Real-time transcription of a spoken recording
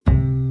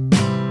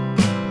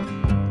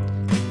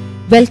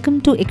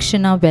Welcome to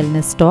Ikshana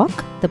Wellness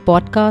Talk, the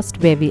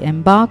podcast where we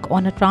embark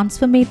on a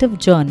transformative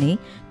journey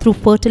through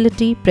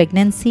fertility,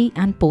 pregnancy,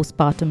 and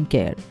postpartum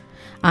care.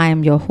 I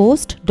am your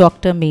host,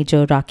 Dr.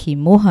 Major Rakhi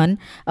Mohan,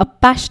 a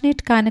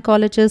passionate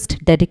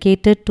gynecologist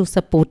dedicated to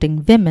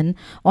supporting women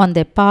on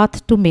their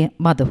path to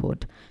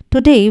motherhood.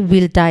 Today,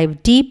 we'll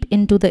dive deep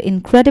into the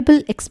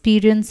incredible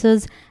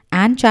experiences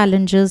and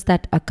challenges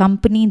that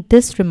accompany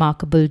this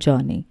remarkable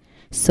journey.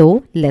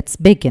 So, let's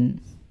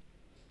begin.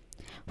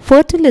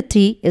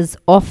 Fertility is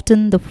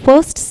often the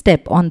first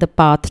step on the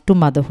path to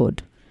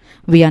motherhood.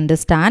 We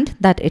understand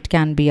that it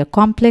can be a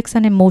complex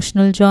and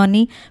emotional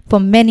journey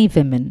for many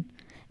women.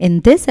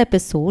 In this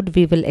episode,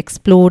 we will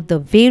explore the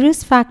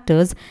various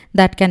factors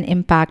that can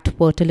impact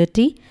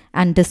fertility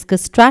and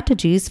discuss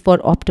strategies for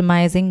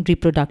optimizing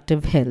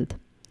reproductive health.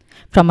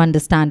 From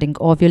understanding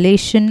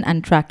ovulation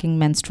and tracking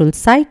menstrual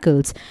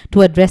cycles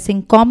to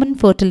addressing common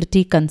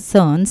fertility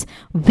concerns,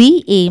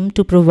 we aim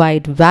to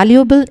provide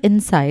valuable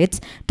insights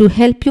to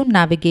help you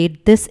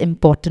navigate this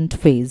important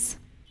phase.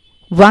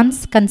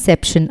 Once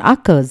conception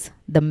occurs,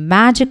 the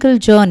magical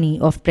journey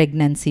of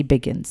pregnancy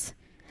begins.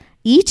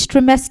 Each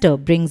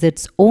trimester brings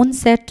its own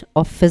set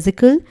of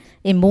physical,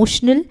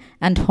 emotional,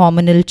 and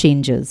hormonal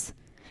changes.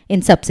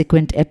 In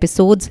subsequent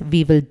episodes,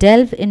 we will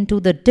delve into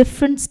the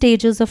different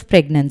stages of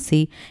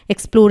pregnancy,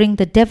 exploring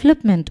the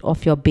development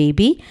of your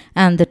baby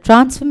and the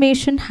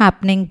transformation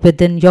happening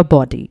within your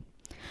body.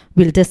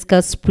 We'll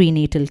discuss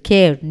prenatal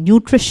care,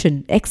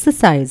 nutrition,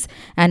 exercise,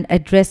 and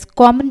address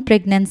common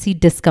pregnancy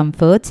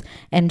discomforts,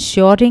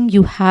 ensuring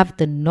you have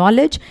the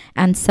knowledge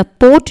and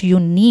support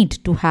you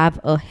need to have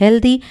a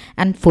healthy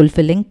and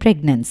fulfilling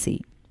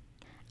pregnancy.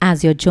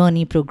 As your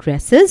journey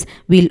progresses,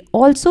 we'll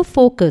also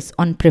focus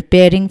on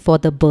preparing for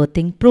the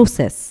birthing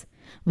process.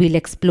 We'll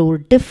explore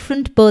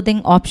different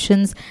birthing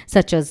options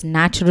such as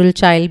natural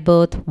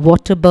childbirth,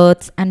 water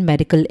births, and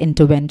medical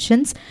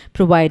interventions,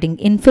 providing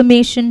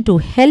information to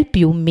help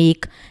you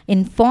make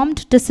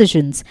informed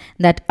decisions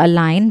that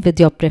align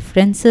with your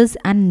preferences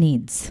and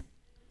needs.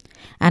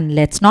 And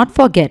let's not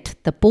forget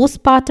the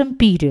postpartum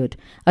period,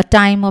 a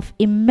time of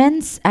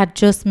immense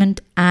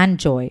adjustment and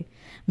joy.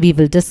 We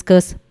will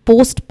discuss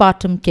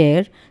postpartum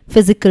care,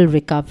 physical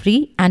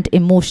recovery, and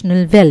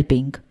emotional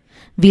well-being.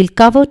 We'll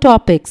cover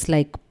topics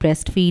like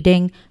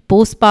breastfeeding,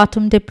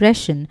 postpartum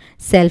depression,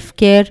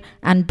 self-care,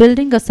 and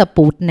building a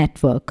support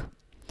network.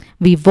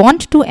 We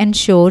want to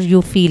ensure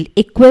you feel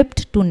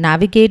equipped to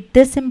navigate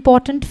this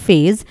important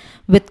phase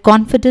with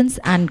confidence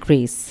and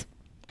grace.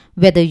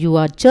 Whether you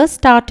are just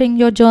starting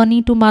your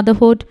journey to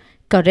motherhood,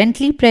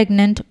 currently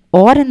pregnant,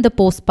 or in the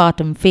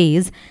postpartum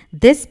phase,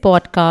 this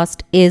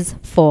podcast is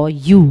for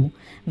you.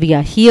 We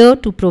are here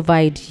to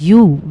provide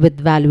you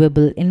with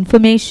valuable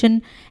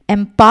information,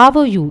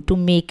 empower you to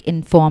make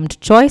informed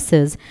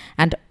choices,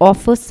 and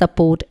offer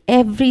support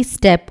every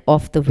step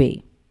of the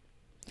way.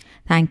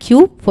 Thank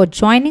you for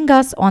joining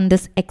us on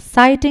this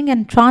exciting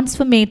and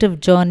transformative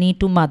journey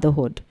to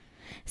motherhood.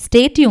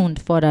 Stay tuned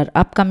for our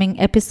upcoming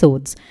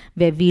episodes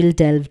where we'll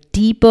delve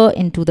deeper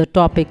into the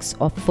topics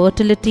of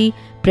fertility,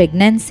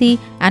 pregnancy,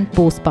 and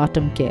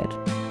postpartum care.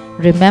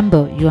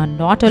 Remember, you are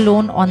not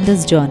alone on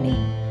this journey.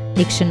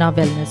 Ikshana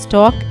Wellness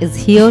Talk is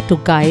here to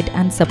guide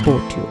and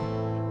support you.